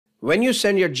When you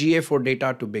send your GA4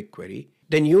 data to BigQuery,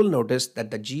 then you'll notice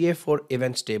that the GA4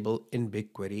 events table in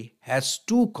BigQuery has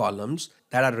two columns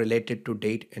that are related to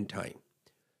date and time.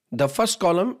 The first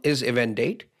column is event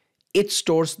date. It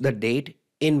stores the date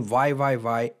in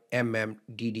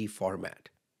YYYMMDD format.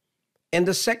 And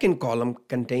the second column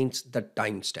contains the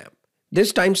timestamp.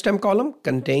 This timestamp column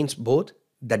contains both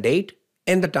the date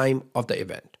and the time of the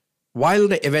event. While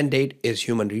the event date is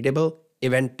human readable,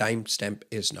 event timestamp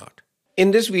is not.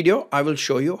 In this video, I will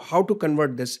show you how to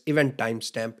convert this event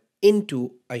timestamp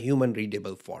into a human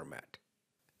readable format.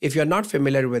 If you're not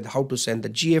familiar with how to send the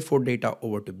GA4 data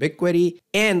over to BigQuery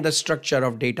and the structure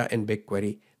of data in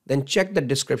BigQuery, then check the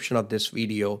description of this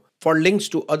video for links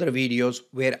to other videos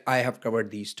where I have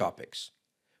covered these topics.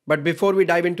 But before we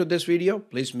dive into this video,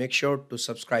 please make sure to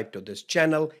subscribe to this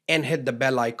channel and hit the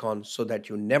bell icon so that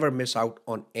you never miss out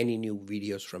on any new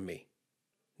videos from me.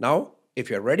 Now, if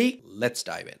you're ready, let's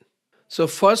dive in. So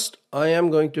first, I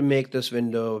am going to make this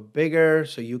window bigger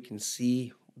so you can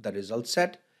see the result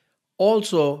set.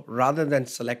 Also, rather than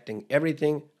selecting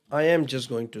everything, I am just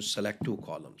going to select two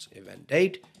columns, event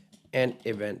date and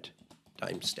event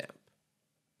timestamp.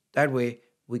 That way,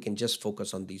 we can just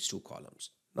focus on these two columns.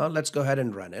 Now let's go ahead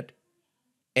and run it.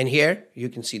 And here you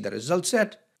can see the result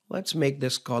set. Let's make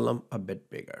this column a bit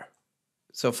bigger.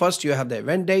 So first you have the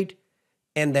event date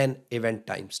and then event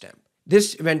timestamp.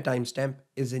 This event timestamp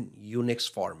is in Unix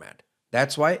format.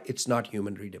 That's why it's not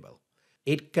human readable.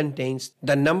 It contains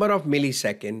the number of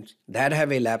milliseconds that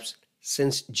have elapsed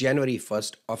since January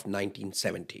 1st of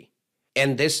 1970.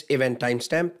 And this event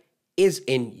timestamp is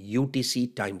in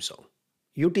UTC time zone.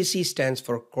 UTC stands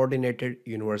for Coordinated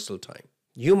Universal Time.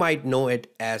 You might know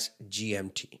it as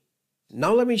GMT.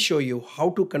 Now let me show you how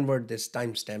to convert this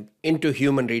timestamp into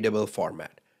human readable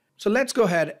format. So let's go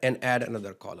ahead and add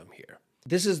another column here.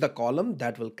 This is the column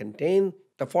that will contain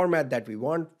the format that we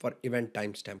want for event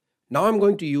timestamp. Now I'm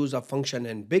going to use a function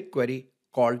in BigQuery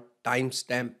called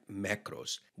timestamp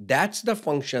macros. That's the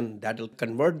function that will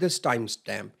convert this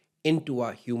timestamp into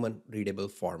a human readable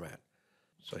format.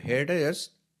 So here it is,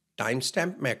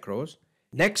 timestamp macros.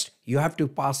 Next, you have to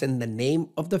pass in the name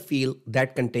of the field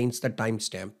that contains the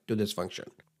timestamp to this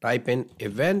function. Type in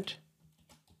event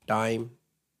timestamp.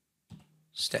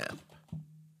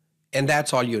 And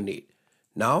that's all you need.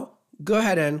 Now, go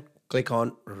ahead and click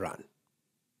on Run.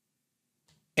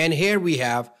 And here we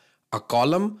have a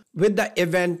column with the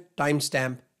event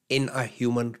timestamp in a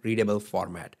human readable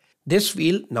format. This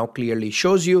field now clearly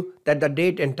shows you that the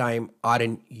date and time are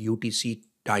in UTC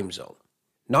time zone.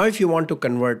 Now, if you want to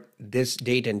convert this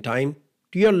date and time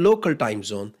to your local time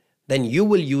zone, then you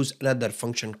will use another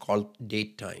function called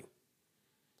date time.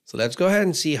 So let's go ahead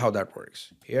and see how that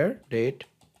works. Here, date,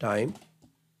 time,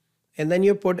 and then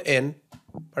you put in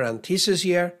parentheses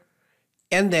here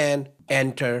and then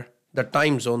enter the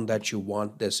time zone that you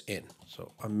want this in.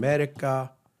 So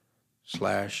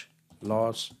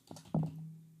America/Los.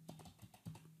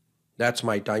 That's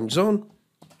my time zone.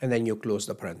 And then you close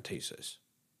the parentheses.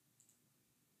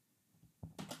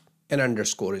 An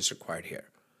underscore is required here.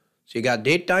 So you got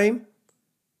date time,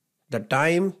 the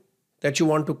time that you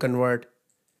want to convert,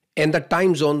 and the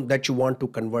time zone that you want to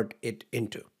convert it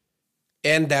into.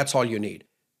 And that's all you need.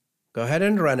 Go ahead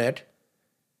and run it.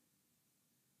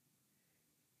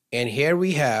 And here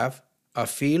we have a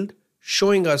field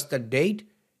showing us the date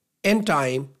and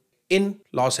time in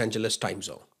Los Angeles time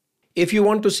zone. If you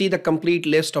want to see the complete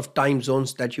list of time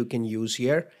zones that you can use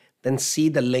here, then see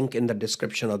the link in the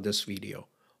description of this video.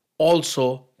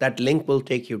 Also, that link will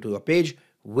take you to a page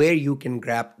where you can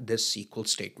grab this SQL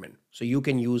statement. So you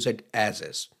can use it as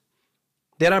is.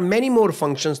 There are many more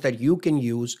functions that you can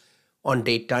use on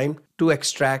date time to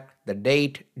extract the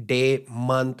date, day,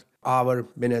 month, hour,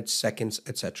 minutes, seconds,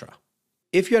 etc.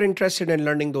 If you're interested in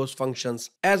learning those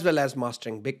functions as well as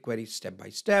mastering BigQuery step by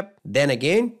step, then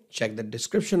again, check the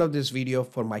description of this video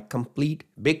for my complete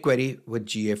BigQuery with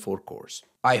GA4 course.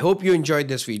 I hope you enjoyed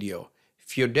this video.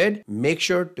 If you did, make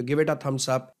sure to give it a thumbs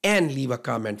up and leave a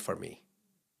comment for me.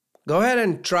 Go ahead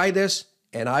and try this,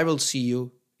 and I will see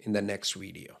you in the next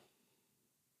video.